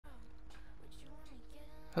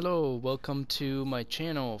Hello, welcome to my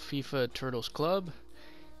channel, FIFA Turtles Club,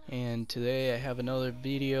 and today I have another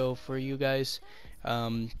video for you guys,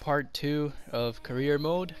 part 2 of career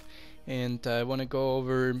mode, and I want to go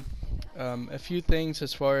over a few things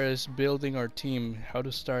as far as building our team, how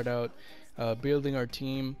to start out building our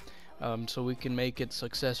team so we can make it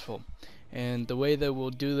successful. And the way that we'll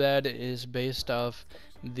do that is based off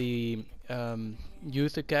the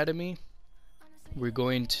youth academy. We're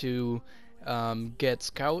going to get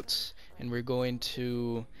scouts, and we're going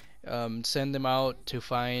to send them out to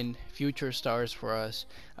find future stars for us.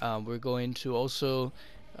 We're going to also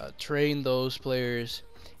train those players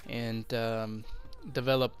and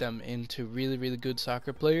develop them into really, really good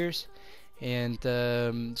soccer players. And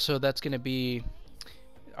so that's going to be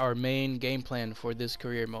our main game plan for this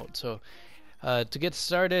career mode. So to get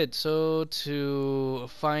started, so to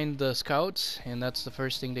find the scouts, and that's the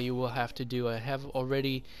first thing that you will have to do. I have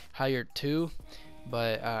already hired two,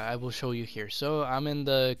 but I will show you here. So I'm in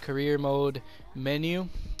the career mode menu,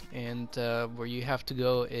 and where you have to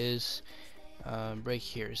go is right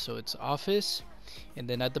here. So it's office, and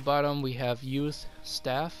then at the bottom we have youth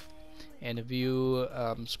staff, and if you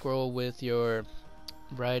scroll with your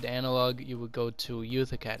right analog, you would go to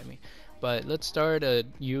youth academy. But let's start at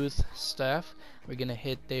youth staff. We're gonna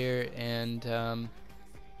hit there, and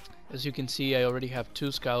as you can see, I already have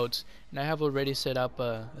two scouts, and I have already set up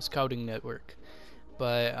a scouting network.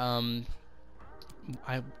 But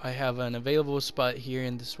I have an available spot here,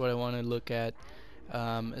 and this is what I want to look at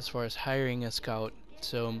as far as hiring a scout.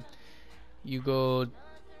 So you go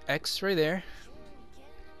X right there.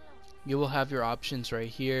 You will have your options right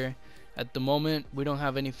here. At the moment, we don't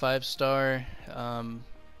have any 5-star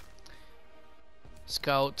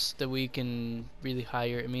scouts that we can really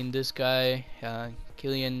hire. I mean, this guy,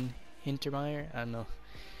 Killian Hintermeyer, I don't know.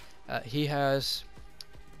 He has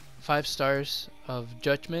 5 stars of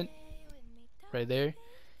judgment right there,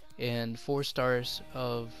 and 4 stars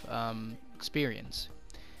of experience.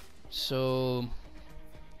 So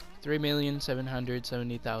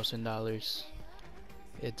 $3,770,000.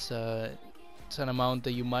 It's an amount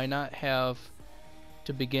that you might not have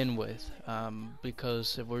to begin with,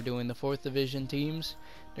 because if we're doing the 4th division teams,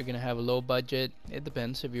 they're gonna have a low budget. It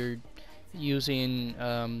depends if you're using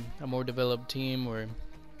a more developed team or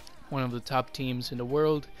one of the top teams in the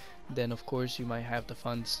world, then of course you might have the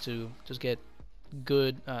funds to just get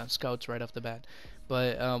good scouts right off the bat.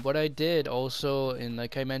 But what I did also, and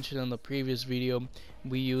like I mentioned in the previous video,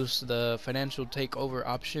 we use the financial takeover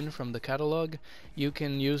option from the catalog. You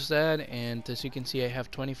can use that, and as you can see, I have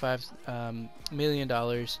 $25 million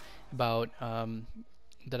about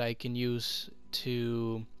that I can use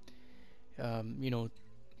to you know,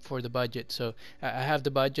 for the budget. So I have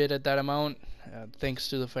the budget at that amount thanks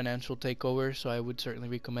to the financial takeover, so I would certainly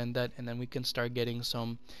recommend that, and then we can start getting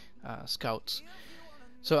some scouts.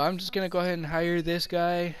 So I'm just gonna go ahead and hire this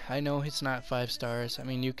guy. I know he's not 5 stars. I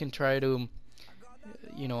mean, you can try to,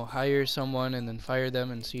 you know, hire someone and then fire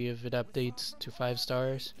them and see if it updates to 5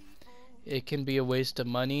 stars. It can be a waste of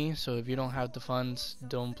money, so if you don't have the funds,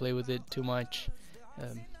 don't play with it too much.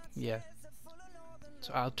 Yeah.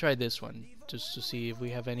 So I'll try this one just to see if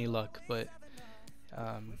we have any luck, but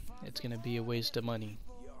it's gonna be a waste of money,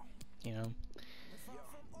 you know.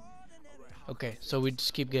 Okay, so we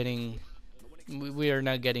just keep getting, we are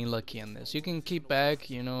not getting lucky on this. You can keep back,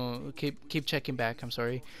 you know, keep checking back. I'm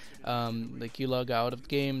sorry. Like you log out of the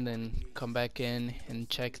game, then come back in and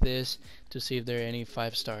check this to see if there are any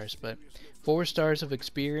 5 stars. But 4 stars of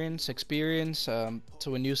experience. So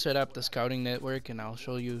when you set up the scouting network, and I'll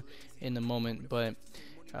show you in a moment. But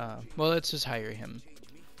well, let's just hire him.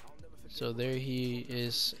 So there he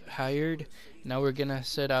is hired. Now we're gonna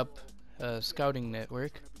set up a scouting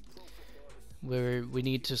network where we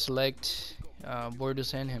need to select where to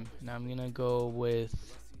send him. Now I'm gonna go with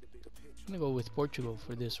Portugal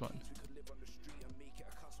for this one.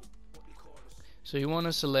 So you want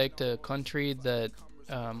to select a country that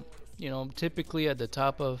you know, typically at the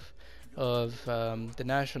top of the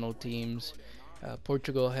national teams.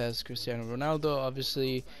 Portugal has Cristiano Ronaldo,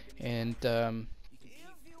 obviously, and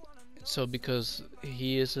so because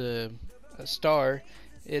he is a star,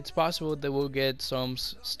 it's possible that we'll get some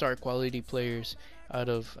star quality players out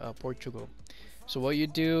of Portugal. So what you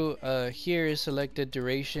do here is select the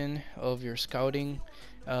duration of your scouting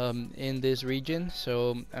in this region.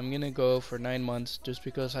 So I'm gonna go for 9 months just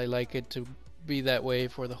because I like it to be that way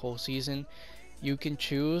for the whole season. You can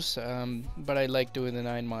choose, but I like doing the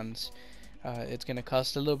 9 months. It's gonna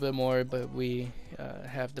cost a little bit more, but we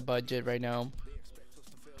have the budget right now.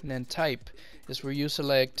 And then type is where you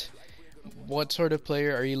select what sort of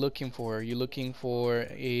player are you looking for. Are you looking for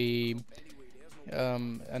a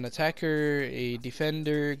an attacker, a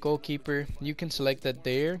defender, goalkeeper. You can select that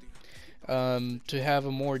there. To have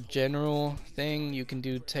a more general thing, you can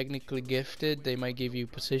do technically gifted. They might give you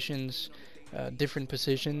positions, different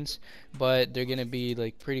positions, but they're gonna be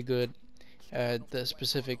like pretty good at the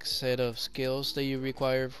specific set of skills that you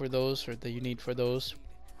require for those or that you need for those.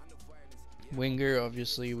 Winger,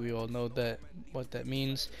 obviously, we all know that what that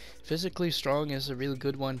means. Physically strong is a really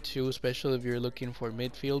good one too, especially if you're looking for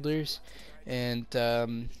midfielders, and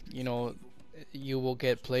you know, you will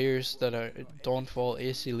get players that don't fall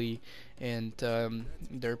easily, and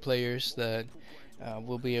they're players that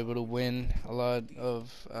will be able to win a lot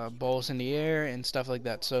of balls in the air and stuff like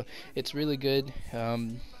that. So it's really good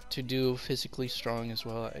to do physically strong as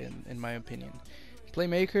well, in my opinion.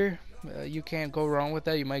 Playmaker, you can't go wrong with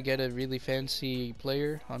that. You might get a really fancy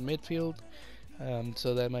player on midfield,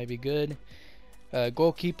 so that might be good.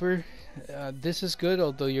 Goalkeeper, this is good,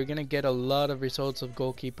 although you're gonna get a lot of results of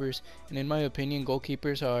goalkeepers, and in my opinion,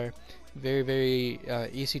 goalkeepers are very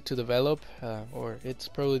easy to develop, or it's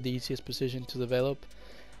probably the easiest position to develop,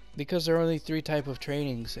 because there are only 3 type of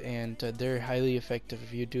trainings, and they're highly effective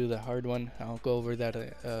if you do the hard one. I'll go over that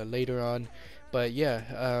later on, but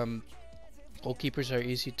yeah, goalkeepers are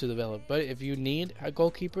easy to develop. But if you need a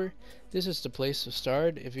goalkeeper, this is the place to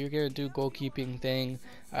start. If you're gonna do goalkeeping thing,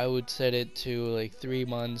 I would set it to like 3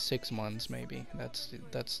 months, 6 months maybe.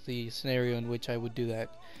 That's the scenario in which I would do that.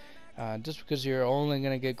 Just because you're only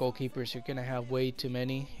gonna get goalkeepers, you're gonna have way too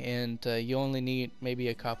many, and you only need maybe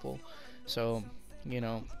a couple. So, you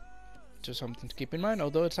know, just something to keep in mind.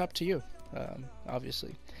 Although it's up to you,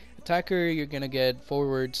 obviously. Attacker, you're gonna get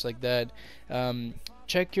forwards like that.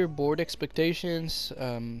 Check your board expectations.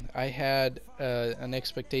 I had an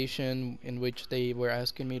expectation in which they were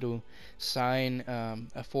asking me to sign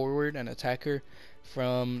a forward, an attacker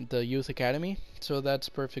from the youth academy, so that's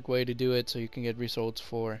a perfect way to do it, so you can get results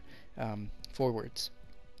for forwards.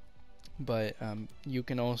 But you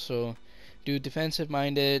can also do defensive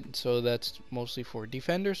minded, so that's mostly for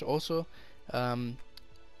defenders. Also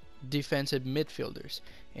defensive midfielders,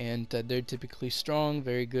 and they're typically strong,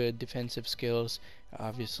 very good defensive skills,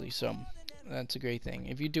 obviously. So that's a great thing.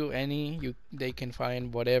 If you do any, they can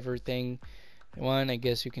find whatever thing they want. I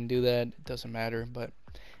guess you can do that. It doesn't matter, but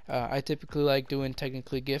I typically like doing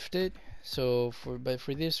technically gifted. So for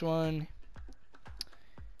this one,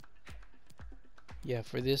 yeah,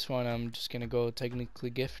 for this one I'm just gonna go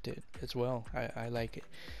technically gifted as well. I like it.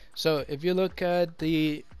 So if you look at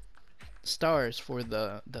the stars for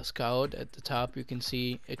the scout at the top, you can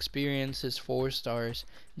see experience is 4 stars,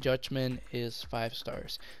 judgment is 5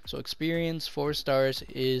 stars. So experience 4 stars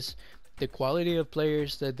is the quality of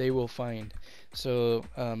players that they will find. So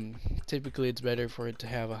typically it's better for it to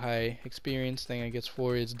have a high experience thing. I guess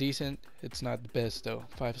 4 is decent. It's not the best though.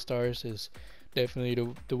 5 stars is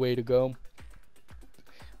definitely the way to go.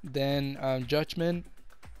 Then judgment,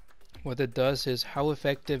 what it does is how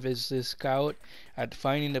effective is this scout at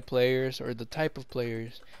finding the players or the type of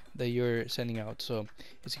players that you're sending out. So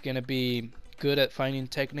is he gonna be good at finding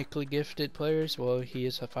technically gifted players? Well, he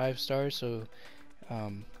is a 5 star, so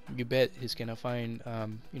you bet he's gonna find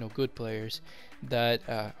you know, good players that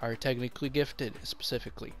are technically gifted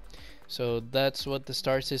specifically. So that's what the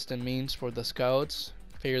star system means for the scouts.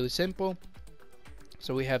 Fairly simple.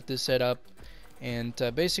 So we have this set up, and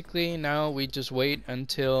basically now we just wait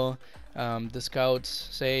until the scouts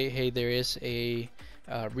say, hey, there is a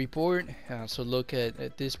report, so look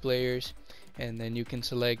at these players, and then you can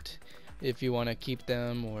select if you want to keep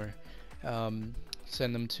them or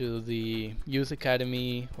send them to the youth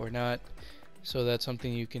academy or not. So that's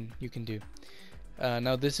something you can do.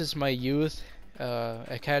 Now this is my youth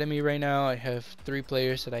academy right now. I have 3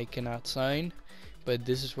 players that I cannot sign, but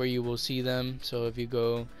this is where you will see them. So if you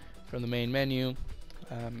go from the main menu,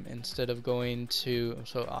 instead of going to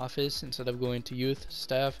office, instead of going to youth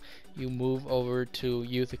staff, you move over to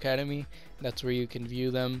youth academy. That's where you can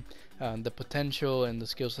view them, the potential and the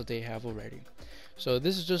skills that they have already. So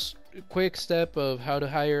this is just a quick step of how to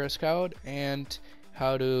hire a scout and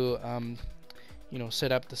how to you know,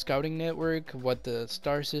 set up the scouting network, what the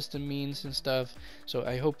star system means and stuff. So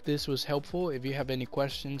I hope this was helpful. If you have any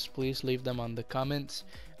questions, please leave them on the comments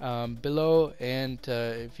below, and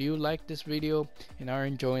if you like this video and are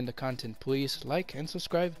enjoying the content, please like and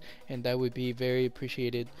subscribe, and that would be very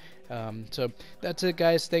appreciated. So that's it,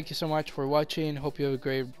 guys. Thank you so much for watching. Hope you have a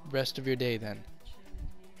great rest of your day then.